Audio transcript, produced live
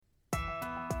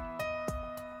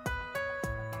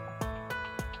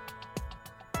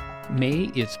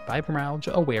May is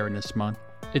Fibromyalgia Awareness Month.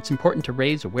 It's important to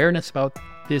raise awareness about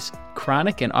this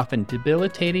chronic and often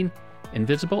debilitating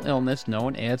invisible illness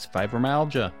known as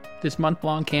fibromyalgia. This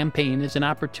month-long campaign is an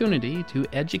opportunity to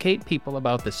educate people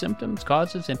about the symptoms,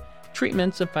 causes, and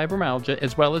treatments of fibromyalgia,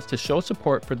 as well as to show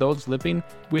support for those living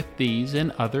with these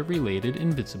and other related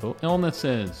invisible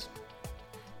illnesses.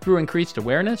 Through increased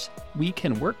awareness, we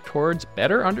can work towards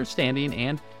better understanding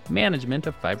and management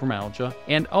of fibromyalgia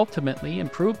and ultimately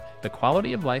improve the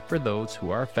quality of life for those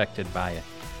who are affected by it.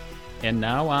 And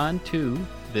now on to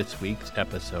this week's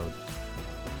episode.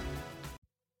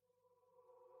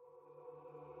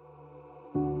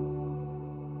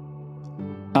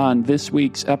 On this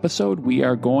week's episode, we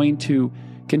are going to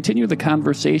continue the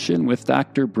conversation with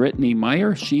Dr. Brittany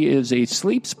Meyer. She is a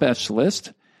sleep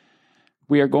specialist.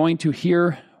 We are going to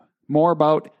hear more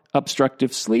about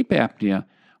obstructive sleep apnea,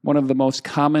 one of the most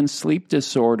common sleep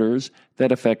disorders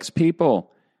that affects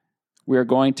people. We are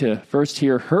going to first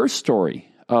hear her story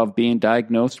of being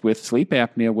diagnosed with sleep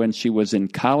apnea when she was in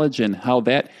college and how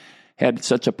that had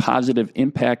such a positive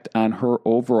impact on her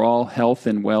overall health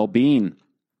and well-being.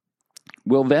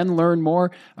 We'll then learn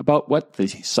more about what the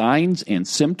signs and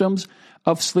symptoms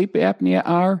of sleep apnea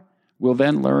are. We'll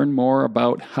then learn more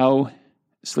about how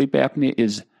sleep apnea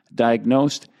is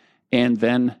diagnosed and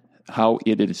then how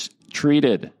it is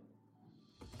treated.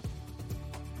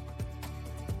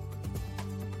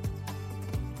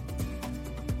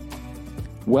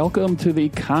 Welcome to the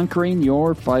Conquering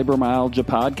Your Fibromyalgia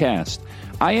podcast.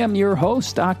 I am your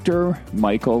host, Dr.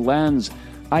 Michael Lenz.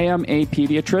 I am a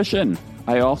pediatrician.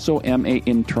 I also am an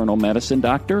internal medicine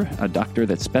doctor, a doctor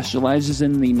that specializes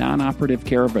in the non-operative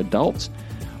care of adults.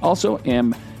 Also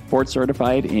am board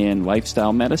certified in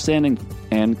lifestyle medicine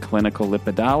and clinical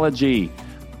lipidology.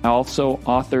 I also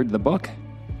authored the book,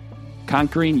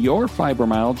 Conquering Your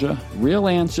Fibromyalgia, Real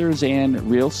Answers and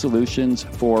Real Solutions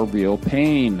for Real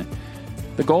Pain.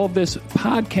 The goal of this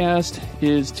podcast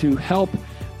is to help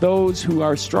those who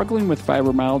are struggling with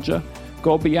fibromyalgia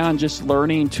go beyond just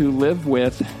learning to live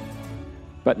with,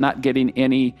 but not getting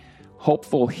any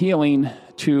hopeful healing,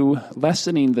 to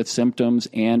lessening the symptoms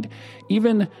and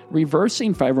even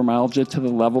reversing fibromyalgia to the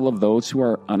level of those who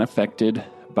are unaffected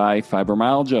by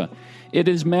fibromyalgia. It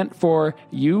is meant for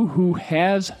you who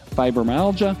has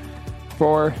fibromyalgia,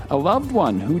 for a loved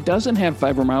one who doesn't have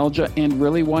fibromyalgia and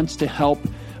really wants to help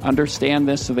understand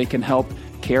this so they can help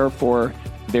care for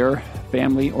their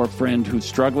family or friend who's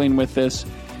struggling with this,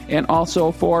 and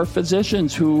also for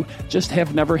physicians who just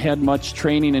have never had much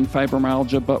training in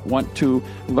fibromyalgia but want to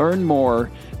learn more,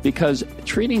 because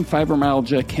treating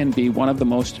fibromyalgia can be one of the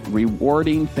most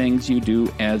rewarding things you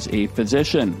do as a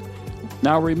physician.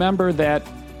 Now remember that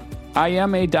I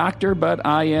am a doctor, but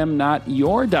I am not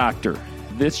your doctor.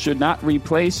 This should not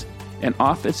replace an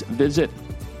office visit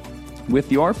with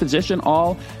your physician.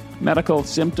 All medical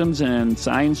symptoms and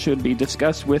signs should be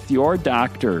discussed with your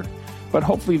doctor. But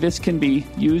hopefully this can be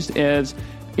used as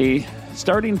a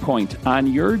starting point on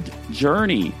your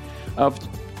journey of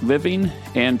living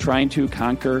and trying to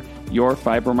conquer your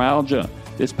fibromyalgia.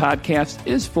 This podcast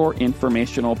is for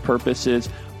informational purposes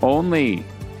only.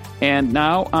 And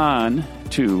now on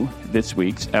to this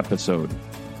week's episode.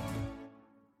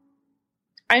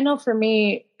 I know for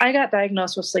me, I got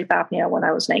diagnosed with sleep apnea when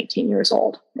I was 19 years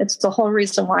old. It's the whole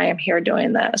reason why I'm here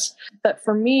doing this. But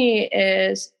for me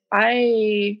is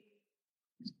I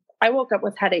woke up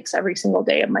with headaches every single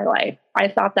day of my life. I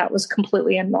thought that was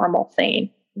completely a normal thing.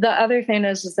 The other thing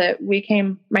is that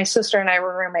my sister and I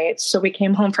were roommates. So we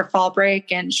came home for fall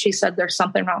break and she said, there's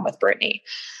something wrong with Brittany.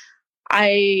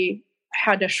 I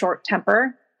had a short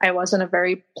temper. I wasn't a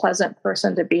very pleasant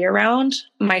person to be around.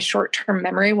 My short-term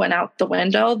memory went out the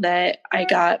window that I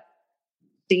got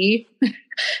C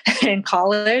in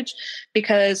college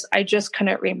because I just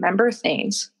couldn't remember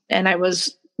things. And I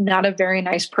was not a very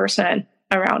nice person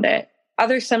around it.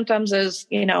 Other symptoms is,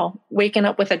 waking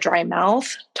up with a dry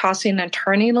mouth, tossing and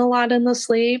turning a lot in your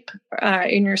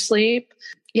sleep.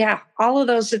 Yeah, all of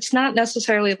those. It's not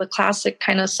necessarily the classic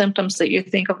kind of symptoms that you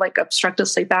think of like obstructive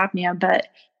sleep apnea, but,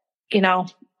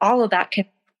 all of that can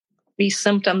be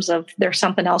symptoms of there's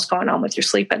something else going on with your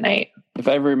sleep at night. If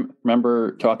I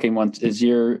remember talking once, is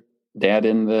your dad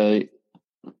in the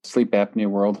sleep apnea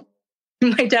world?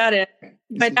 My dad is.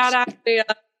 My dad actually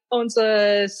owns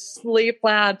a sleep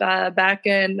lab back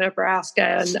in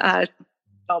Nebraska and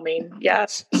Wyoming.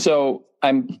 Yes. So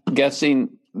I'm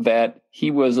guessing that he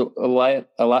was a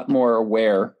lot more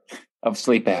aware of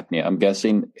sleep apnea. I'm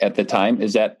guessing at the time.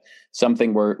 Is that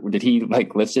something where did he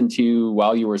listen to you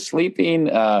while you were sleeping,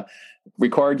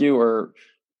 record you, or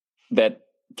that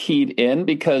keyed in?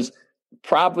 Because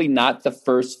probably not the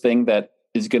first thing that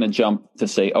is going to jump to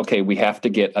say, okay, we have to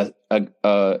get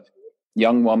a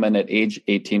young woman at age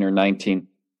 18 or 19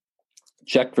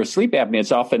 checked for sleep apnea.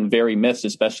 It's often very missed,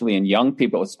 especially in young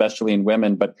people, especially in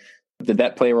women. But did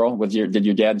that play a role? Did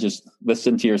your dad just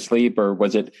listen to your sleep, or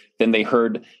was it then they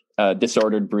heard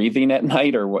disordered breathing at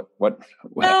night, or what?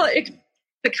 Well,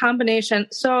 the combination.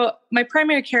 So my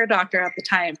primary care doctor at the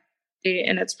time,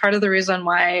 and it's part of the reason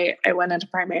why I went into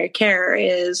primary care,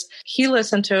 is he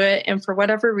listened to it. And for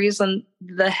whatever reason,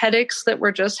 the headaches that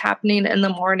were just happening in the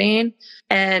morning,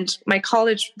 and my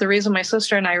college, the reason my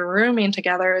sister and I were rooming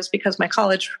together is because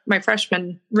my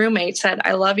freshman roommate said,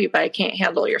 "I love you, but I can't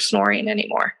handle your snoring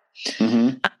anymore."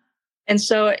 Mm-hmm. And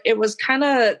so it was kind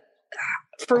of,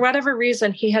 for whatever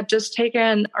reason, he had just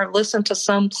taken or listened to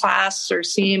some class or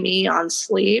CME on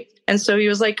sleep. And so he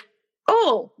was like,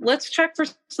 "Oh, let's check for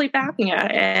sleep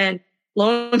apnea." And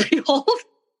lo and behold,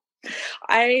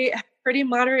 I have pretty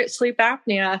moderate sleep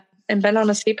apnea and been on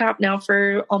a CPAP now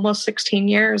for almost 16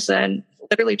 years and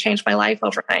literally changed my life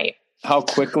overnight. How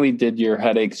quickly did your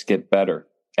headaches get better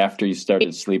after you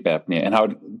started sleep apnea? And how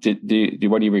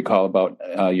what do you recall about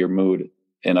your mood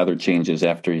and other changes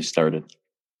after you started?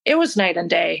 It was night and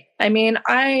day. I mean,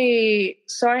 I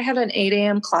had an 8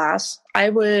 a.m. class. I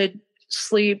would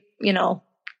sleep,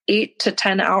 8 to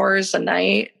 10 hours a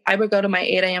night. I would go to my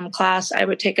 8 a.m. class. I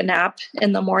would take a nap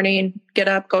in the morning, get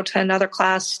up, go to another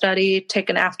class, study, take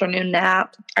an afternoon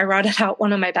nap. I rotted out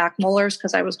one of my back molars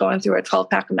because I was going through a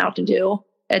 12-pack of Mountain Dew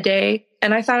a day.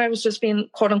 And I thought I was just being,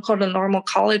 quote unquote, a normal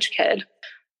college kid.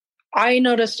 I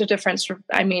noticed a difference,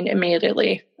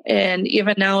 immediately. And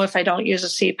even now, if I don't use a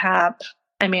CPAP,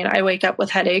 I wake up with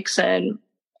headaches and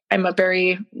I'm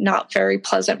a not very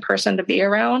pleasant person to be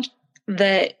around,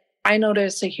 that I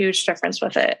notice a huge difference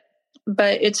with it.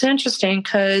 But it's interesting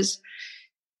because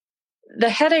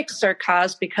the headaches are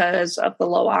caused because of the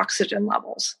low oxygen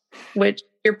levels, which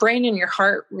your brain and your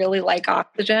heart really like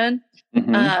oxygen.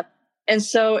 Mm-hmm. And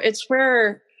so it's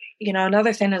where,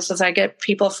 another thing is I get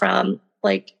people from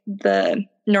like the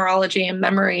neurology and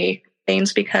memory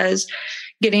things, because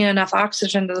getting enough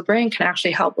oxygen to the brain can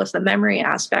actually help with the memory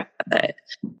aspect of it.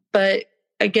 But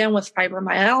again, with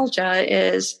fibromyalgia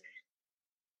is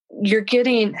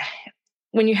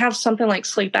when you have something like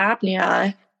sleep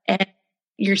apnea and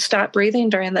you stop breathing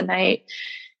during the night,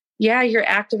 you're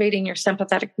activating your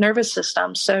sympathetic nervous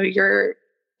system. So you're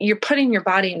putting your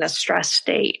body in a stress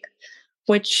state,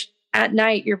 which at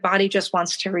night, your body just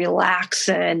wants to relax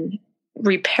and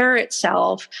repair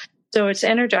itself. So it's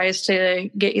energized to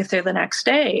get you through the next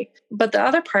day. But the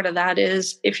other part of that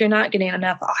is if you're not getting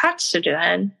enough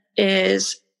oxygen,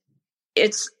 it's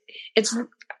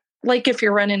like if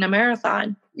you're running a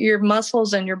marathon, your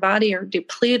muscles and your body are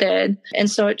depleted. And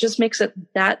so it just makes it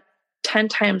that 10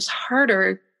 times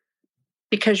harder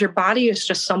because your body is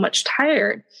just so much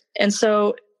tired. And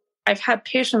so I've had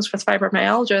patients with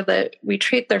fibromyalgia that we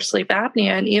treat their sleep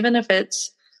apnea, and even if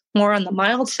it's more on the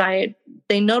mild side,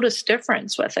 they notice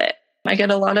difference with it. I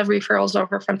get a lot of referrals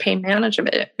over from pain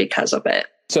management because of it.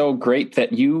 So great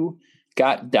that you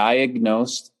got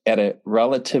diagnosed at a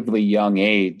relatively young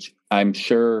age. I'm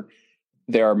sure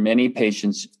there are many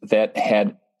patients that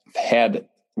had,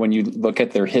 when you look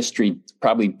at their history,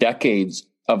 probably decades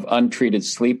of untreated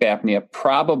sleep apnea,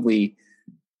 probably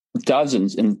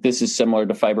dozens. And this is similar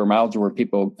to fibromyalgia, where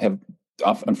people have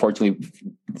unfortunately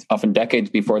often decades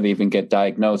before they even get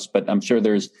diagnosed. But I'm sure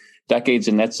there's decades,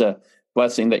 and that's a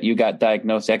blessing that you got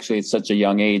diagnosed actually at such a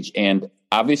young age. And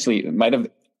obviously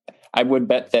I would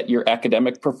bet that your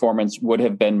academic performance would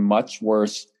have been much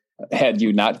worse had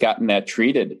you not gotten that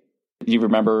treated. Do you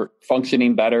remember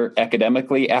functioning better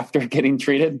academically after getting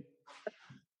treated?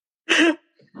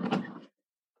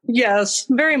 Yes,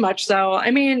 very much so.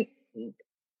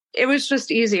 It was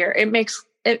just easier.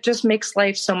 It just makes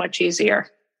life so much easier.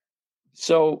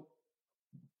 So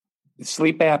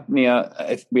sleep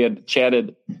apnea, we had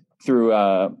chatted through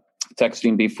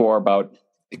texting before about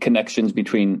connections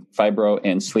between fibro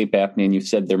and sleep apnea. And you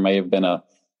said there may have been a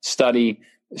study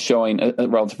showing, a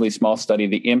relatively small study,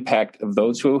 the impact of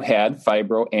those who had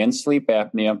fibro and sleep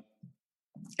apnea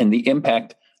and the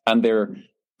impact on their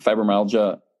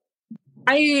fibromyalgia.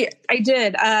 I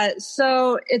did.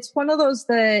 So it's one of those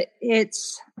that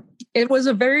it was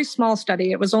a very small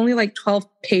study. It was only like 12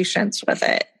 patients with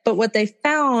it. But what they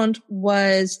found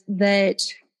was that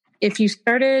if you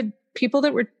started people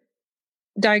that were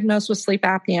diagnosed with sleep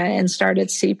apnea and started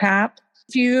CPAP,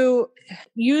 if you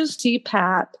use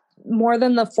CPAP more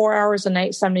than the 4 hours a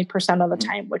night, 70% of the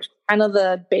time, which is kind of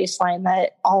the baseline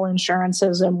that all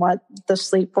insurances and what the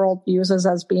sleep world uses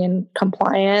as being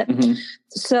compliant. Mm-hmm.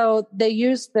 So they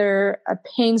use a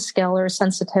pain scale or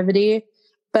sensitivity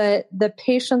But the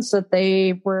patients that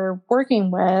they were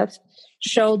working with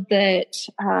showed that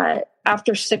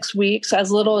after 6 weeks,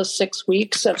 as little as 6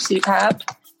 weeks of CPAP,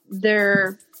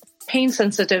 their pain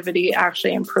sensitivity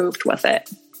actually improved with it.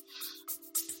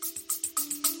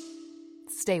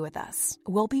 Stay with us.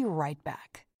 We'll be right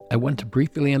back. I want to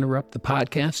briefly interrupt the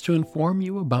podcast to inform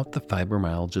you about the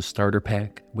Fibromyalgia Starter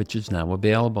Pack, which is now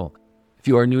available. If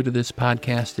you are new to this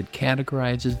podcast, it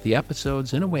categorizes the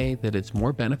episodes in a way that it's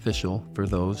more beneficial for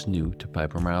those new to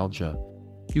fibromyalgia.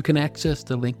 You can access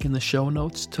the link in the show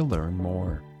notes to learn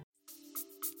more.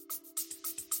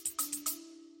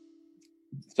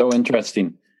 So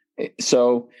interesting.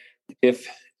 So if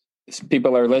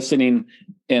people are listening,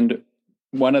 and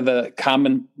one of the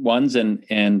common ones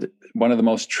and one of the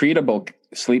most treatable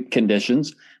sleep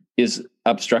conditions is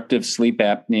obstructive sleep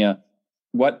apnea,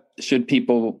 what should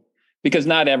people, because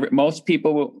most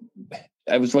people,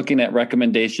 I was looking at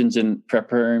recommendations and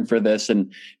preparing for this,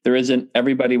 and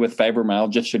everybody with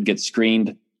fibromyalgia should get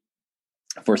screened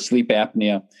for sleep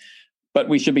apnea, but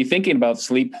we should be thinking about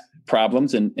sleep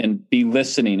problems and be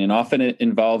listening. And often it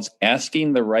involves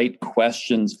asking the right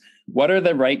questions. What are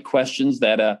the right questions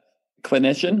that a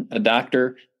clinician, a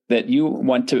doctor, that you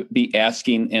want to be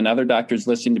asking and other doctors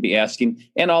listening to be asking,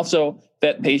 and also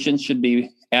that patients should be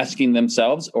asking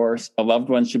themselves, or a loved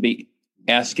one should be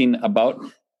asking about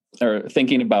or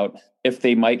thinking about if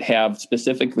they might have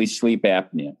specifically sleep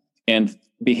apnea, and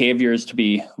behaviors to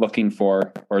be looking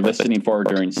for or listening for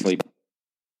during sleep?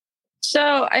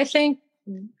 So I think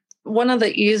one of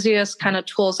the easiest kind of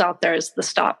tools out there is the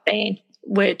stop bang,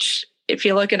 which if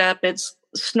you look it up, it's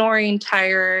snoring,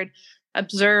 tired,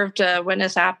 observed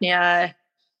witness apnea,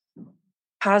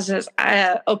 causes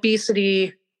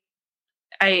obesity.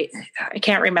 I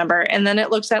can't remember. And then it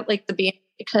looks at like the BMI,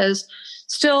 because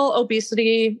still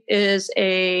obesity is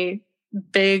a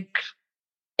big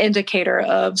indicator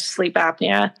of sleep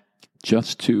apnea.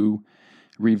 Just to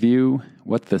review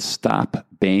what the stop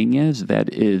bang is,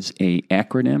 that is a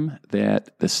acronym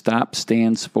that the stop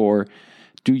stands for: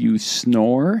 do you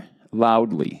snore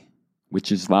loudly,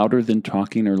 which is louder than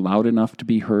talking or loud enough to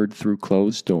be heard through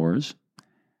closed doors?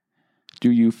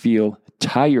 Do you feel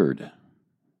tired,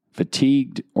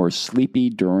 fatigued, or sleepy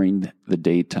during the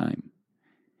daytime?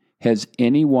 Has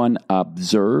anyone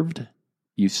observed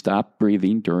you stop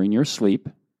breathing during your sleep?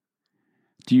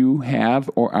 Do you have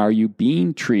or are you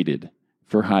being treated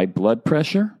for high blood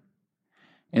pressure?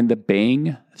 And the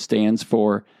BANG stands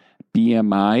for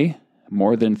BMI,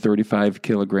 more than 35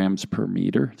 kilograms per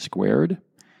meter squared.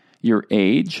 Your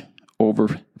age,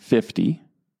 over 50.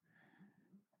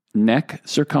 Neck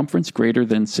circumference greater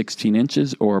than 16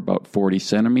 inches or about 40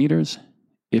 centimeters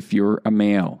if you're a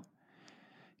male.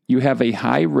 You have a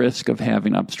high risk of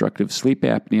having obstructive sleep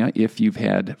apnea if you've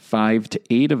had 5 to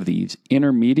 8 of these,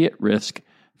 intermediate risk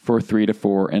for 3 to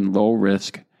 4, and low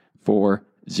risk for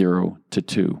 0 to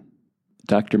 2.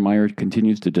 Dr. Meyer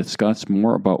continues to discuss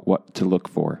more about what to look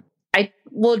for. I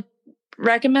will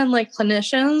recommend, like,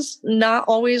 clinicians not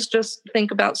always just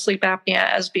think about sleep apnea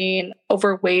as being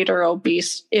overweight or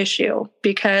obese issue,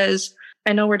 because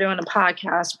I know we're doing a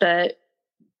podcast, but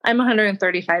I'm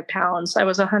 135 pounds. I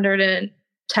was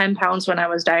 110 pounds when I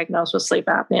was diagnosed with sleep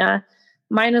apnea.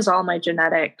 Mine is all my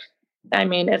genetic. I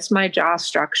mean, it's my jaw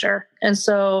structure. And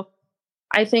so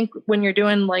I think when you're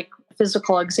doing like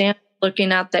physical exam,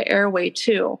 looking at the airway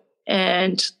too,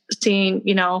 and seeing,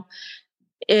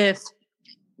 if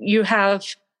you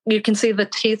can see the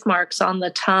teeth marks on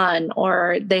the tongue,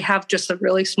 or they have just a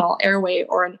really small airway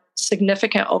or a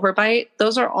significant overbite.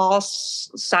 Those are all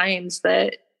signs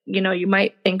that, you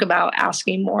might think about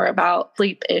asking more about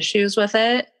sleep issues with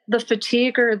it. The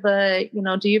fatigue, or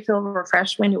do you feel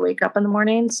refreshed when you wake up in the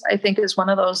mornings, I think is one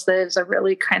of those that is a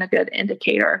really kind of good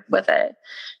indicator with it.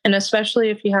 And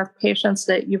especially if you have patients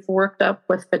that you've worked up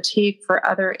with fatigue for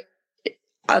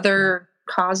other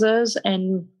causes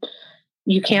and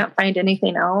you can't find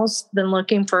anything else, then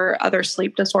looking for other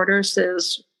sleep disorders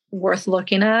is worth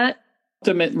looking at.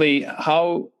 Ultimately,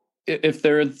 if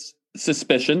there's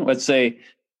suspicion, let's say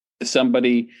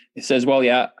somebody says, well,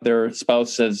 yeah, their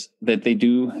spouse says that they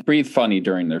do breathe funny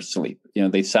during their sleep.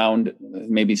 They sound,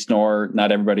 maybe snore.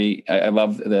 Not everybody. I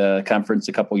love the conference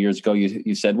a couple of years ago.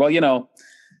 You said, well,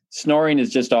 snoring is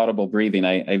just audible breathing.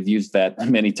 I've used that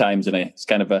many times, and it's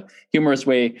kind of a humorous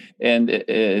way. And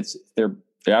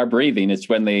they are breathing. It's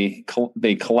when they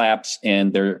collapse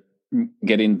and they're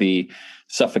getting the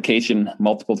suffocation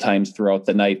multiple times throughout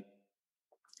the night.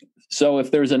 So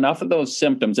if there's enough of those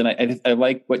symptoms, and I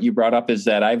like what you brought up, is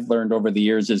that I've learned over the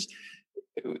years is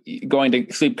going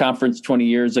to sleep conference 20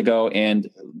 years ago and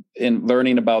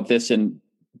learning about this and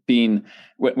being,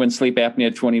 when sleep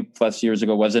apnea 20 plus years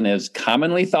ago wasn't as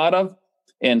commonly thought of,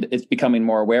 and it's becoming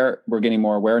more aware. We're getting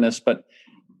more awareness, but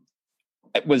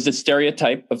it was the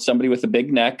stereotype of somebody with a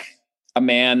big neck, a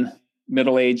man,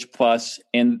 middle age plus.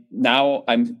 And now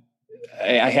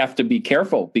I have to be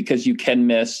careful because you can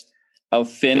miss a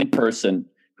thin person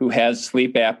who has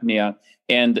sleep apnea.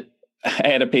 And I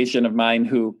had a patient of mine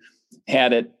who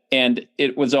had it, and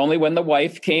it was only when the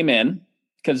wife came in,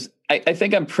 because I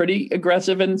think I'm pretty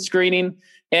aggressive in screening.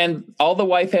 And all the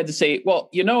wife had to say, well,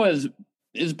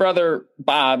 his brother,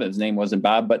 Bob, his name wasn't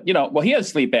Bob, but he has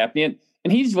sleep apnea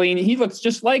and he's lean. He looks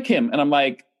just like him. And I'm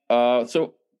like,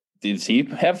 so does he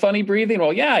have funny breathing?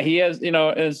 Well, yeah, he has,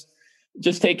 is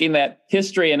just taking that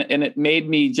history. And it made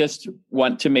me just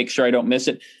want to make sure I don't miss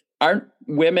it. Aren't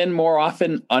women more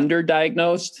often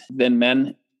underdiagnosed than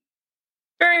men?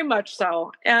 Very much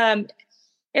so.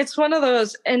 It's one of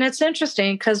those, and it's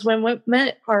interesting because when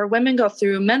women go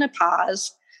through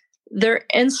menopause, their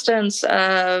instance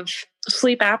of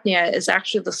sleep apnea is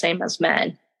actually the same as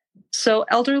men. So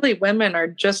elderly women are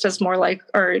just as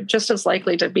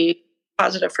likely to be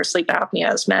positive for sleep apnea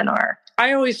as men are.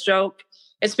 I always joke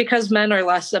it's because men are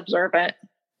less observant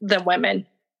than women.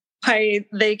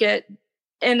 They get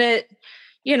in it.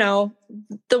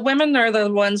 The women are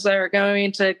the ones that are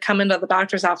going to come into the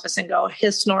doctor's office and go,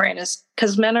 his snoring is,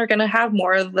 because men are going to have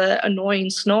more of the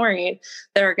annoying snoring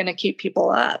that are going to keep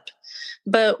people up.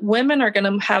 But women are going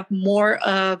to have more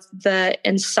of the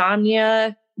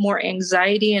insomnia, more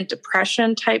anxiety and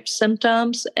depression type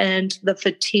symptoms, and the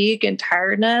fatigue and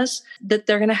tiredness, that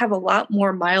they're going to have a lot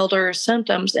more milder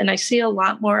symptoms. And I see a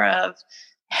lot more of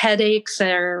headaches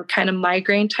or kind of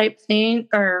migraine type thing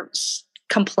or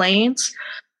complaints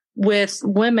with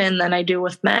women than I do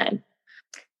with men.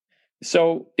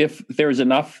 So if there's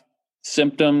enough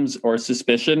symptoms or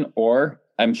suspicion, or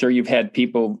I'm sure you've had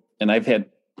people, and I've had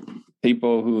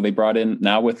people who they brought in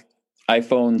now with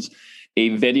iPhones, a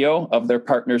video of their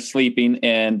partner sleeping.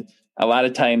 And a lot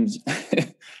of times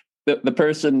the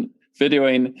person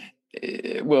videoing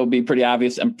will be pretty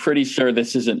obvious. I'm pretty sure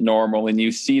this isn't normal. And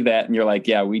you see that and you're like,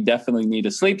 yeah, we definitely need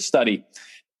a sleep study.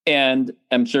 And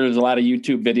I'm sure there's a lot of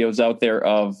YouTube videos out there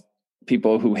of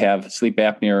people who have sleep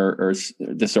apnea or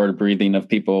disordered breathing, of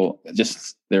people,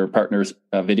 just their partners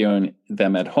videoing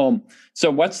them at home. So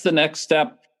what's the next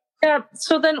step? Yeah.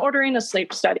 So then ordering a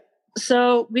sleep study.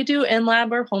 So we do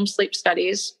in-lab or home sleep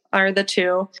studies are the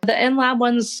two. The in-lab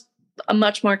one's a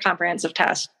much more comprehensive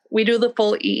test. We do the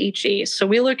full EEG. So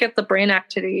we look at the brain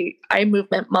activity, eye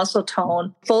movement, muscle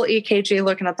tone, full EKG,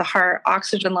 looking at the heart,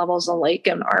 oxygen levels, and leg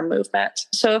and arm movement.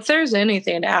 So if there's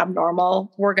anything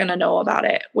abnormal, we're going to know about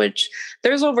it, which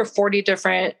there's over 40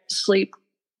 different sleep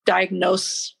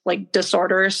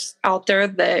disorders out there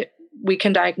that we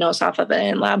can diagnose off of an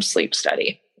in-lab sleep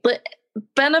study. But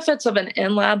benefits of an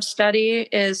in-lab study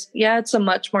is, it's a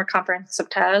much more comprehensive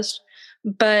test,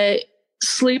 but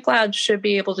sleep labs should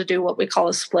be able to do what we call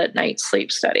a split night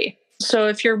sleep study. So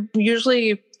if you're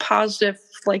usually positive,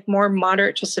 like more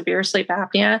moderate to severe sleep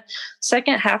apnea,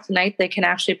 second half night, they can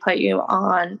actually put you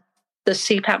on the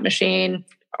CPAP machine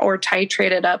or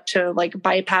titrate it up to like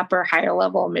BiPAP or higher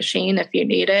level machine if you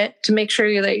need it, to make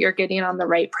sure that you're getting on the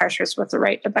right pressures with the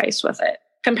right device with it.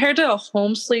 Compared to a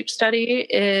home sleep study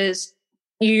is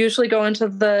you usually go into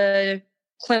the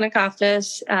clinic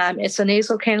office. It's a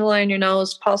nasal cannula in your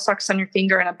nose, pulse ox on your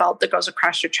finger, and a belt that goes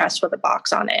across your chest with a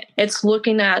box on it. It's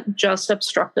looking at just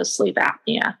obstructive sleep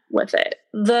apnea with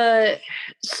it.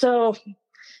 So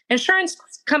insurance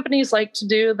companies like to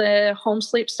do the home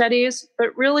sleep studies,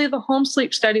 but really the home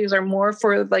sleep studies are more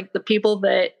for like the people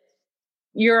that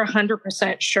you're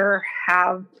 100% sure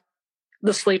have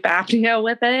the sleep apnea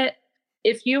with it.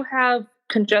 If you have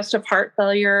congestive heart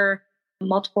failure,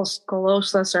 multiple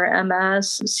sclerosis or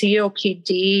MS,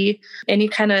 COPD, any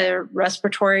kind of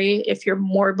respiratory, if you're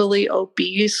morbidly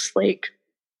obese, like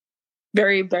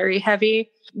very, very heavy,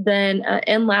 then an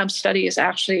in-lab study is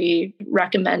actually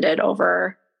recommended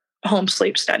over home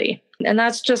sleep study. And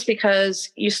that's just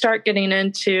because you start getting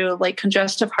into like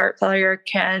congestive heart failure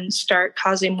can start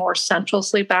causing more central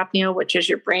sleep apnea, which is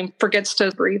your brain forgets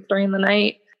to breathe during the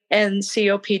night. And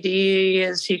COPD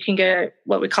is you can get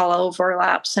what we call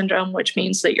overlap syndrome, which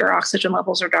means that your oxygen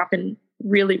levels are dropping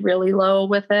really, really low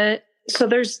with it. So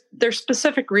there's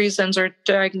specific reasons or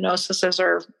diagnoses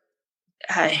or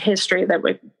history that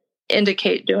would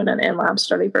indicate doing an in-lab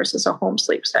study versus a home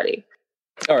sleep study.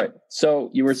 All right. So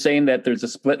you were saying that there's a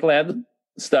split lab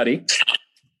study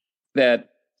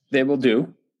that they will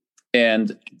do,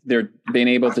 and they're being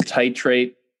able to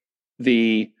titrate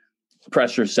the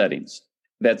pressure settings.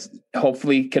 That's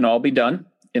hopefully can all be done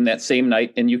in that same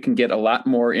night, and you can get a lot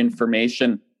more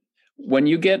information when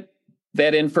you get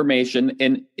that information,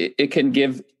 and it can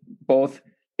give both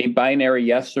a binary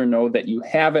yes or no that you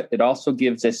have it. It also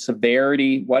gives a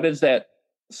severity. What is that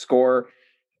score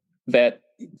that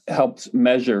helps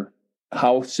measure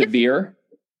how severe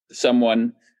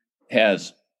someone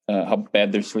has, how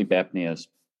bad their sleep apnea is?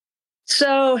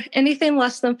 So anything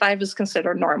less than 5 is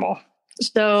considered normal.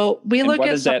 So we look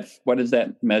at what is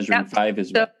that measuring? 5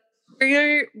 is what?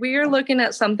 We are looking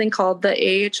at something called the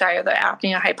AHI, or the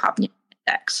apnea hypopnea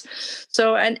index.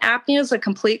 So an apnea is a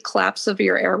complete collapse of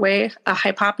your airway. A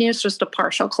hypopnea is just a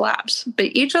partial collapse. But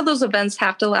each of those events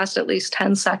have to last at least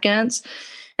 10 seconds.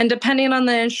 And depending on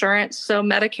the insurance, so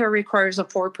Medicare requires a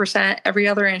 4%. Every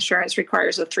other insurance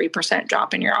requires a 3%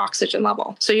 drop in your oxygen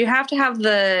level. So you have to have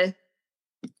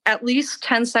at least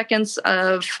 10 seconds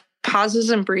of pauses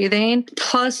in breathing,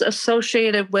 plus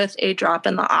associated with a drop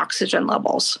in the oxygen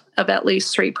levels of at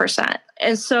least 3%.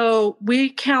 And so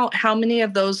we count how many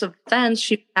of those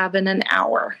events you have in an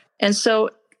hour. And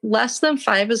so less than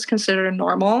 5 is considered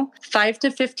normal. 5 to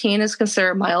 15 is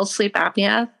considered mild sleep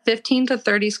apnea. 15 to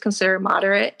 30 is considered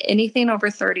moderate. Anything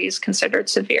over 30 is considered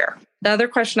severe. The other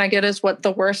question I get is what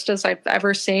the worst is I've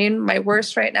ever seen. My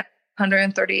worst right now,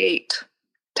 138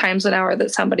 times an hour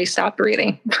that somebody stopped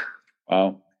breathing.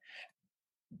 Wow.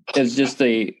 It's just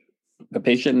a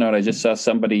patient note. I just saw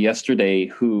somebody yesterday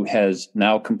who has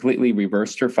now completely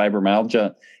reversed her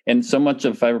fibromyalgia. And so much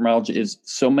of fibromyalgia is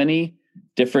so many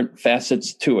different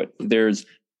facets to it. There's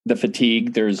the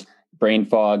fatigue, there's brain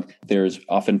fog, there's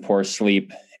often poor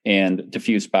sleep and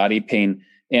diffuse body pain.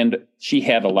 And she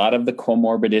had a lot of the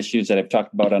comorbid issues that I've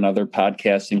talked about on other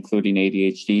podcasts, including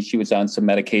ADHD. She was on some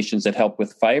medications that help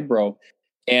with fibro.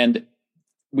 And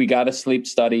we got a sleep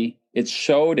study. It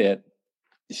showed it.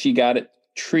 She got it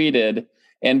treated.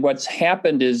 And what's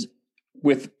happened is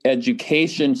with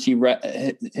education, she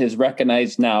has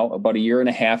recognized now, about a year and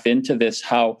a half into this,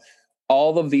 how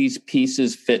all of these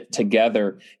pieces fit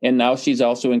together. And now she's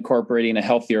also incorporating a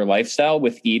healthier lifestyle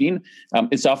with eating.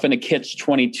 It's often a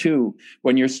catch-22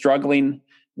 when you're struggling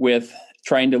with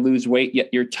trying to lose weight, yet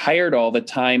you're tired all the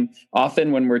time.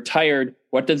 Often when we're tired,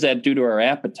 what does that do to our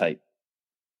appetite?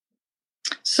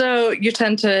 So you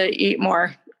tend to eat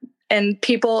more. And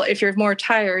people, if you're more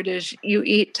tired, is you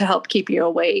eat to help keep you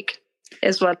awake,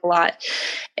 is what a lot.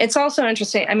 It's also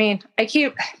interesting. I mean,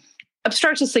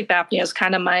 obstructive sleep apnea is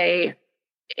kind of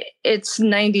it's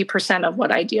 90% of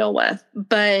what I deal with.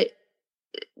 But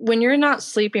when you're not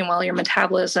sleeping well, your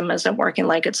metabolism isn't working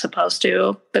like it's supposed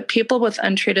to. But people with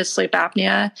untreated sleep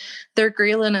apnea, their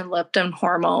ghrelin and leptin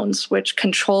hormones, which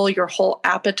control your whole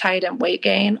appetite and weight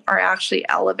gain, are actually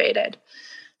elevated.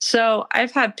 So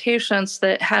I've had patients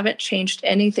that haven't changed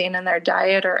anything in their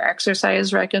diet or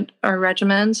exercise or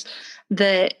regimens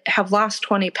that have lost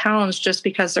 20 pounds just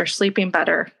because they're sleeping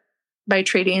better by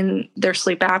treating their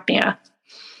sleep apnea.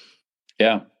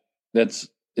 Yeah, it's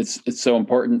so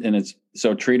important, and it's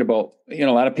so treatable. You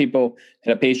know, a lot of people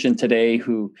had a patient today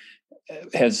who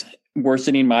has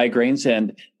worsening migraines,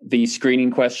 and the screening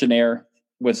questionnaire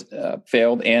was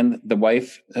failed, and the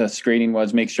wife screening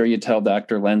was, make sure you tell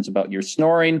Dr. Lenz about your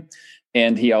snoring.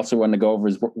 And he also wanted to go over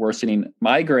his worsening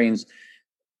migraines.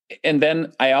 And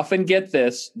then I often get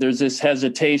there's this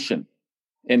hesitation,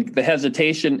 and the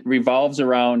hesitation revolves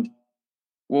around,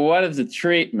 well, what is the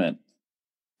treatment?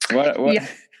 What yeah.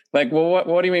 Like, well,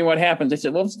 what do you mean? What happens? I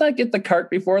said, well, let's not get the cart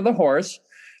before the horse.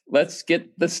 Let's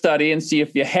get the study and see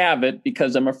if you have it,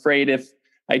 because I'm afraid if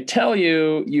I tell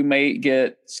you, you may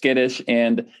get skittish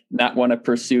and not want to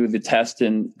pursue the test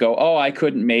and go, oh, I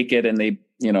couldn't make it. And they,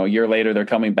 a year later, they're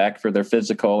coming back for their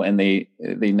physical, and they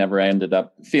never ended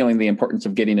up feeling the importance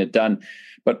of getting it done.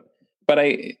 But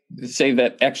I say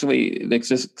that actually the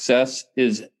success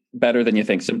is better than you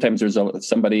think. Sometimes there's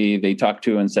somebody they talk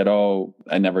to and said, oh,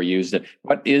 I never used it.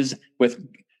 What is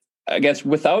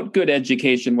without good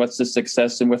education, what's the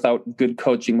success? And without good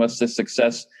coaching, what's the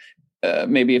success?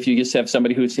 Maybe if you just have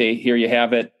somebody who say, here you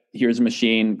have it, here's a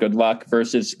machine, good luck,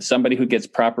 versus somebody who gets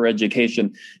proper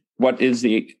education. What is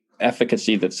the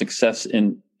efficacy, the success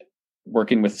in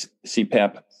working with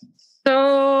CPAP?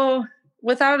 So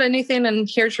without anything, and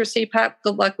here's your CPAP,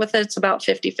 good luck with it. It's about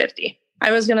 50-50.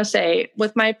 I was going to say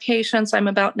with my patients, I'm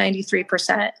about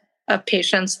 93% of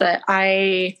patients that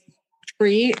I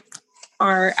treat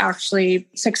are actually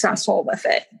successful with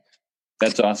it.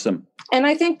 That's awesome. And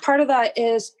I think part of that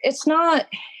is it's not,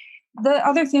 the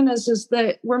other thing is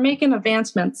that we're making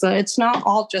advancements. So it's not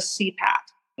all just CPAP.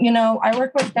 I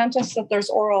work with dentists that there's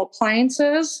oral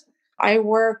appliances. I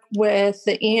work with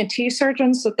the ENT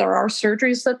surgeons that there are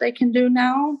surgeries that they can do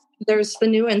now. There's the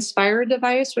new Inspire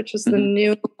device, which is the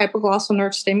new hypoglossal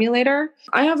nerve stimulator.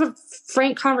 I have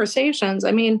frank conversations.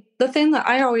 I mean, the thing that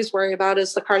I always worry about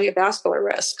is the cardiovascular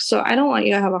risk. So I don't want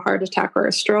you to have a heart attack or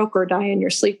a stroke or die in your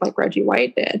sleep like Reggie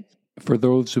White did. For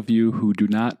those of you who do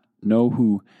not know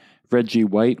who Reggie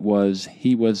White was,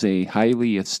 he was a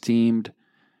highly esteemed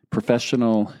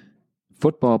professional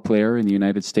football player in the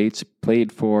United States,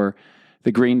 played for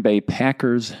the Green Bay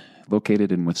Packers,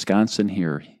 located in Wisconsin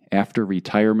here. After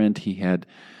retirement, he had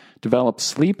developed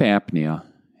sleep apnea,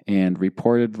 and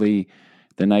reportedly,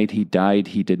 the night he died,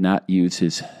 he did not use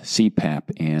his CPAP,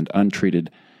 and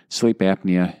untreated sleep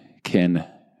apnea can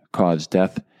cause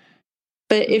death.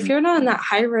 But if you're not in that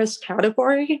high-risk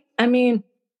category, I mean,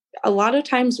 a lot of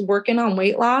times working on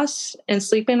weight loss and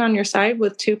sleeping on your side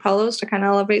with 2 pillows to kind of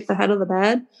elevate the head of the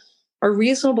bed are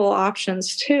reasonable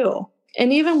options too.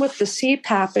 And even with the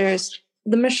CPAPers,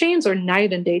 the machines are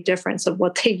night and day difference of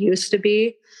what they used to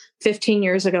be 15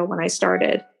 years ago when I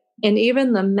started. And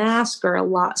even the masks are a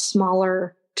lot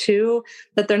smaller too,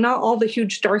 that they're not all the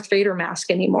huge Darth Vader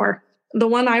mask anymore. The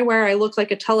one I wear, I look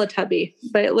like a Teletubby,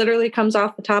 but it literally comes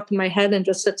off the top of my head and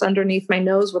just sits underneath my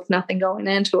nose with nothing going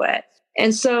into it.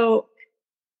 And so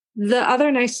the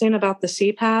other nice thing about the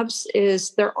CPAPs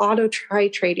is they're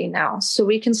auto-titrating now. So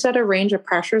we can set a range of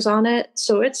pressures on it.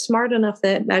 So it's smart enough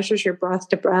that it measures your breath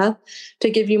to breath to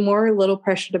give you more or little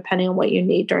pressure depending on what you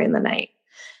need during the night.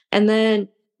 And then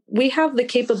we have the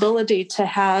capability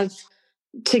to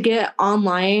get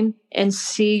online and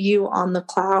see you on the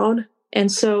cloud. And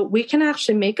so we can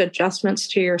actually make adjustments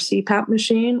to your CPAP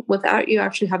machine without you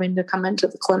actually having to come into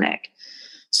the clinic.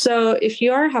 So if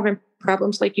you are having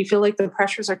problems, like you feel like the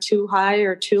pressures are too high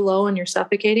or too low and you're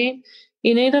suffocating,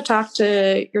 you need to talk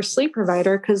to your sleep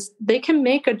provider because they can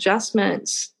make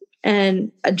adjustments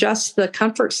and adjust the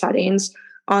comfort settings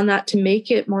on that to make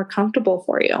it more comfortable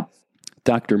for you.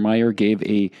 Dr. Meyer gave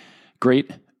a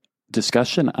great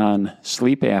discussion on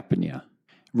sleep apnea.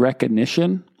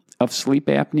 Recognition of sleep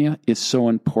apnea is so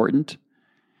important.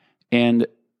 And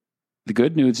the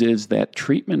good news is that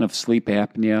treatment of sleep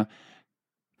apnea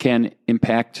can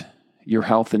impact your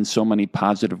health in so many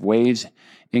positive ways,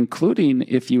 including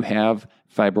if you have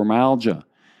fibromyalgia.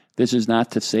 This is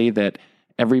not to say that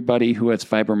everybody who has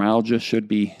fibromyalgia should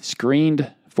be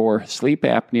screened for sleep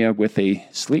apnea with a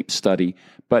sleep study,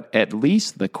 but at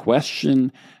least the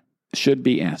question should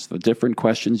be asked. The different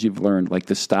questions you've learned, like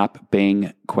the Stop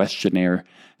Bang questionnaire,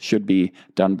 should be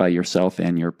done by yourself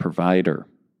and your provider.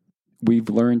 We've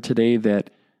learned today that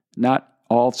not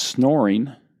all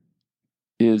snoring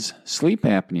is sleep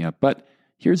apnea. But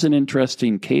here's an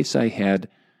interesting case I had.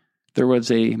 There was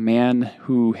a man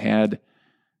who had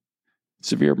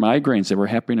severe migraines that were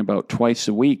happening about twice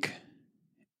a week.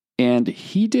 And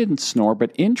he didn't snore,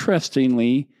 but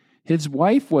interestingly, his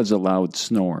wife was a loud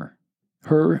snorer.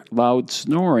 Her loud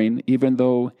snoring, even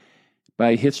though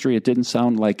by history it didn't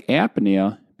sound like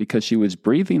apnea because she was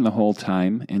breathing the whole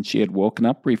time and she had woken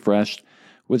up refreshed,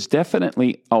 was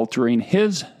definitely altering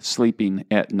his sleeping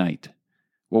at night.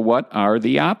 Well, what are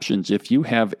the options if you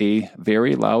have a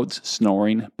very loud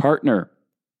snoring partner?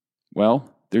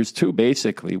 Well, there's 2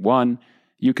 basically. One,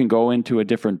 you can go into a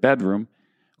different bedroom,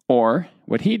 or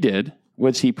what he did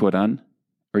was he put on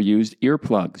or used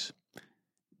earplugs.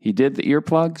 He did the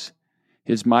earplugs.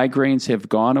 His migraines have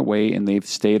gone away and they've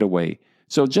stayed away.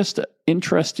 So just an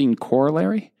interesting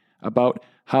corollary about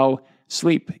how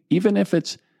sleep, even if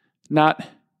it's not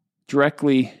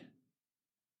directly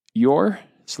your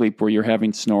sleep where you're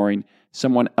having snoring,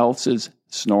 someone else's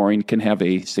snoring can have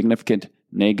a significant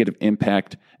negative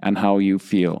impact on how you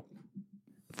feel.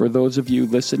 For those of you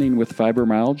listening with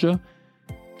fibromyalgia,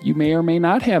 you may or may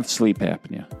not have sleep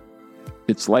apnea.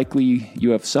 It's likely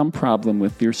you have some problem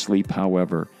with your sleep,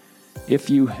 however. If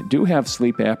you do have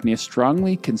sleep apnea,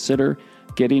 strongly consider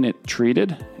getting it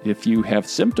treated. If you have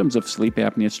symptoms of sleep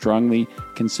apnea, strongly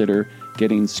consider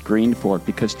getting screened for it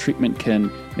because treatment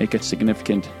can make a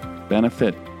significant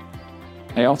benefit.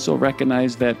 I also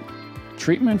recognize that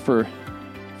treatment for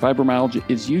fibromyalgia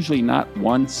is usually not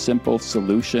one simple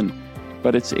solution,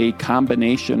 but it's a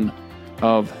combination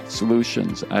of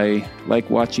solutions. I like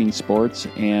watching sports,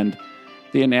 and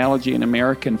the analogy in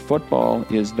American football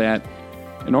is that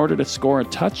in order to score a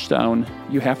touchdown,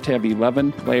 you have to have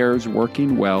 11 players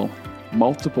working well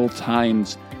multiple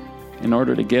times in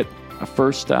order to get a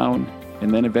first down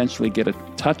and then eventually get a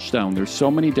touchdown. There's so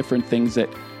many different things that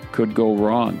could go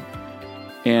wrong.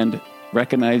 And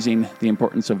recognizing the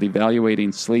importance of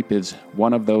evaluating sleep is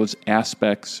one of those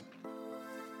aspects.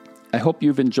 I hope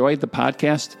you've enjoyed the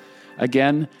podcast.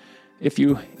 Again, if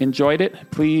you enjoyed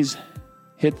it, please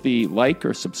hit the like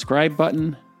or subscribe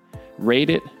button, rate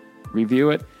it, review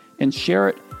it, and share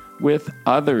it with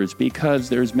others, because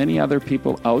there's many other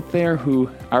people out there who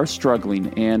are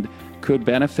struggling and could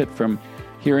benefit from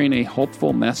hearing a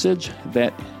hopeful message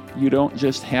that you don't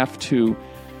just have to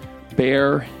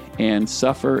bear and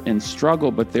suffer and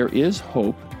struggle, but there is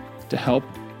hope to help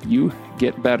you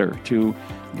get better, to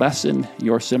lessen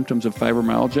your symptoms of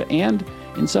fibromyalgia, and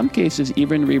in some cases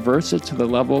even reverse it to the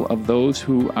level of those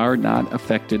who are not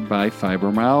affected by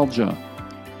fibromyalgia.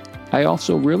 I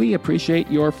also really appreciate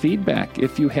your feedback.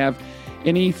 If you have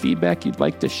any feedback you'd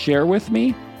like to share with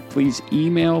me, please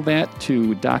email that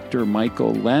to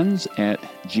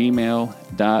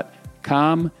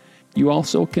drmichaellenz@gmail.com. You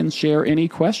also can share any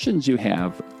questions you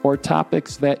have or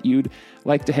topics that you'd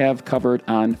like to have covered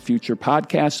on future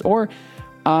podcasts or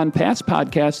on past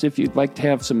podcasts if you'd like to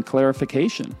have some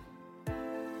clarification.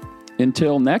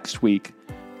 Until next week,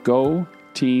 go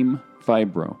Team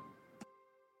Fibro.